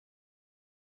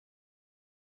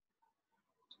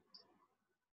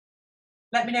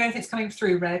 Let me know if it's coming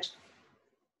through, Reg.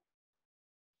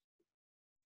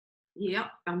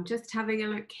 Yep, I'm just having a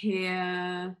look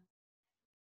here.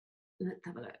 Let's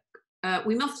have a look.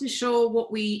 We must ensure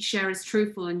what we share is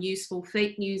truthful and useful.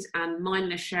 Fake news and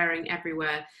mindless sharing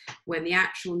everywhere when the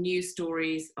actual news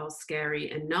stories are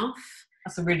scary enough.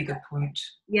 That's a really good point.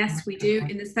 Yes, we do.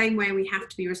 In the same way, we have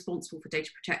to be responsible for data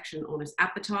protection, honest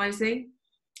advertising.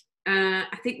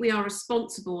 I think we are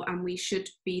responsible and we should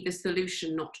be the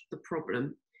solution, not the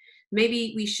problem.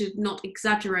 Maybe we should not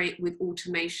exaggerate with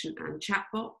automation and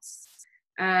chatbots.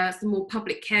 Some more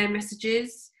public care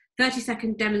messages.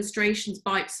 30-second demonstrations,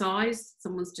 bite-sized.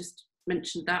 Someone's just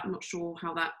mentioned that. I'm not sure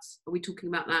how that's, are we talking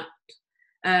about that?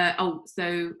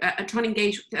 Trying to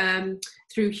engage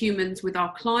through humans with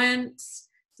our clients.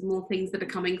 Some more things that are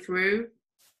coming through.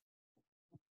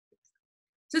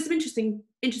 So some interesting.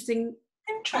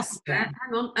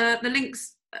 Hang on, the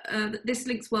links. This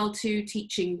links well to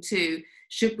teaching too.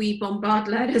 Should we bombard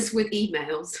learners with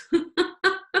emails?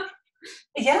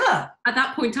 Yeah. At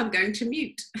that point, I'm going to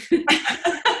mute.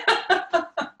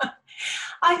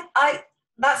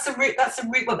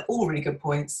 Well, they're all really good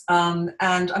points. And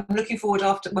I'm looking forward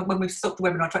after when we've stopped the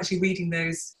webinar to actually reading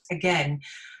those again.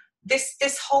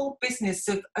 This whole business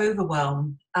of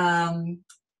overwhelm,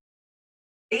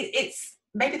 it's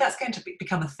maybe that's going to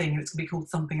become a thing. It's going to be called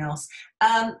something else.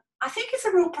 I think it's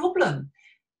a real problem,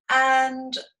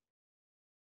 and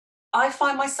I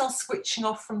find myself switching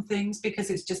off from things because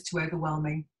it's just too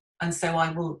overwhelming, and so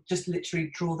I will just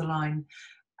literally draw the line.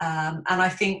 And I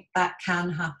think that can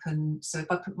happen. So if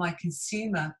I put my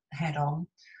consumer head on,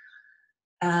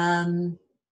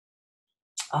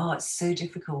 it's so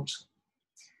difficult.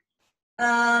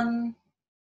 I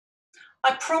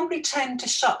probably tend to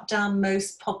shut down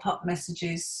most pop-up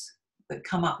messages that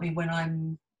come at me when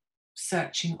I'm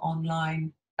searching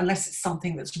online, unless it's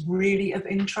something that's really of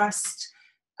interest.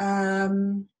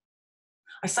 It's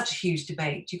such a huge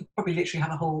debate. You could probably literally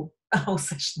have a whole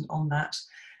session on that.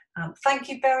 Thank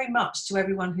you very much to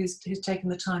everyone who's taken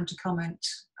the time to comment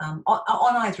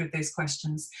on either of those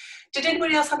questions. Did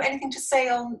anybody else have anything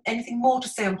more to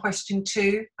say on question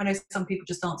 2? I know some people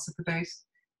just answer for both,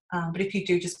 but if you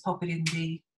do, just pop it in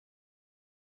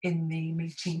the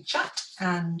meeting chat,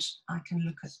 and I can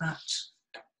look at that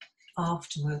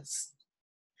afterwards.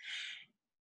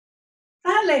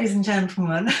 That, ladies and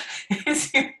gentlemen,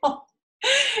 is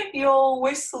your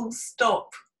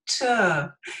whistle-stop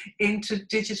tour into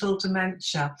digital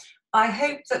dementia. I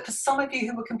hope that for some of you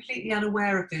who were completely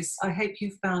unaware of this, I hope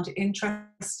you found it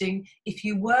interesting. If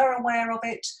you were aware of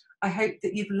it, I hope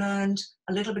that you've learned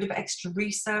a little bit of extra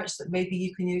research that maybe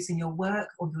you can use in your work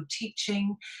or your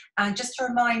teaching. And just to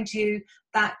remind you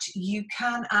that you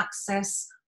can access,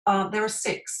 there are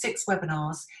six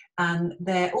webinars, and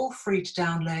they're all free to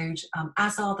download,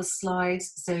 as are the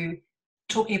slides. So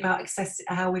talking about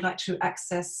how we like to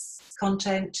access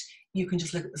content, you can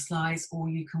just look at the slides or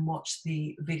you can watch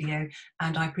the video,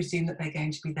 and I presume that they're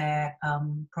going to be there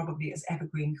probably as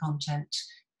evergreen content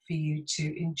for you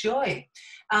to enjoy.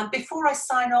 Before I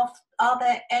sign off, are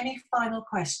there any final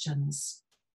questions?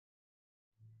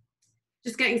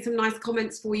 Just getting some nice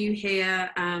comments for you here,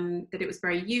 that it was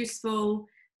very useful,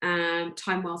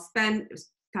 time well spent, it was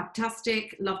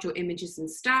fantastic, loved your images and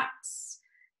stats,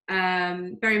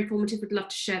 very informative, would love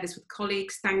to share this with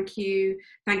colleagues, thank you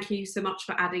so much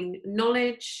for adding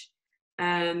knowledge,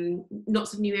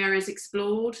 lots of new areas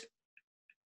explored.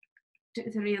 Don't know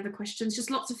if there are any other questions,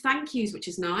 just lots of thank yous, which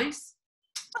is nice.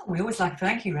 Oh, we always like a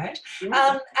thank you, Red.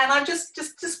 Yeah. And I'm just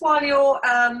while you're,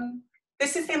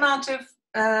 this is the amount of,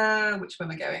 which way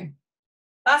am I going?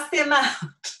 That's the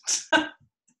amount.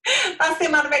 That's the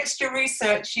amount of extra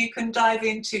research you can dive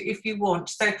into if you want.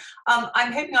 So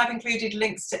I'm hoping I've included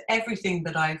links to everything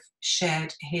that I've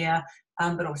shared here,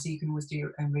 but obviously you can always do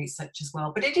your own research as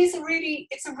well. But it's a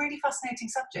really fascinating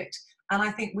subject, and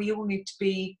I think we all need to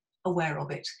be aware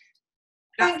of it.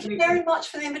 Thank you very much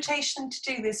for the invitation to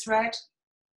do this, Red.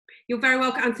 You're very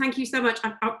welcome, and thank you so much.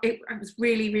 It was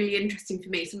really, really interesting for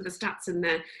me. Some of the stats in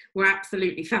there were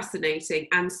absolutely fascinating,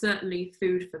 and certainly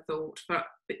food for thought for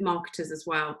marketers as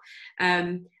well.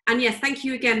 And yes, thank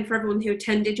you again for everyone who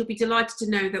attended. You'll be delighted to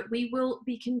know that we will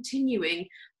be continuing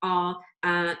our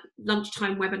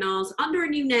lunchtime webinars under a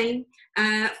new name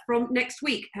from next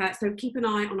week. So keep an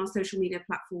eye on our social media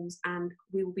platforms, and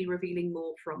we will be revealing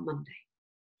more from Monday.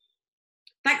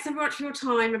 Thanks so much for your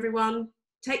time, everyone.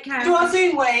 Take care. Do our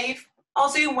Zoom wave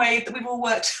that we've all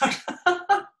worked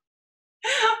on.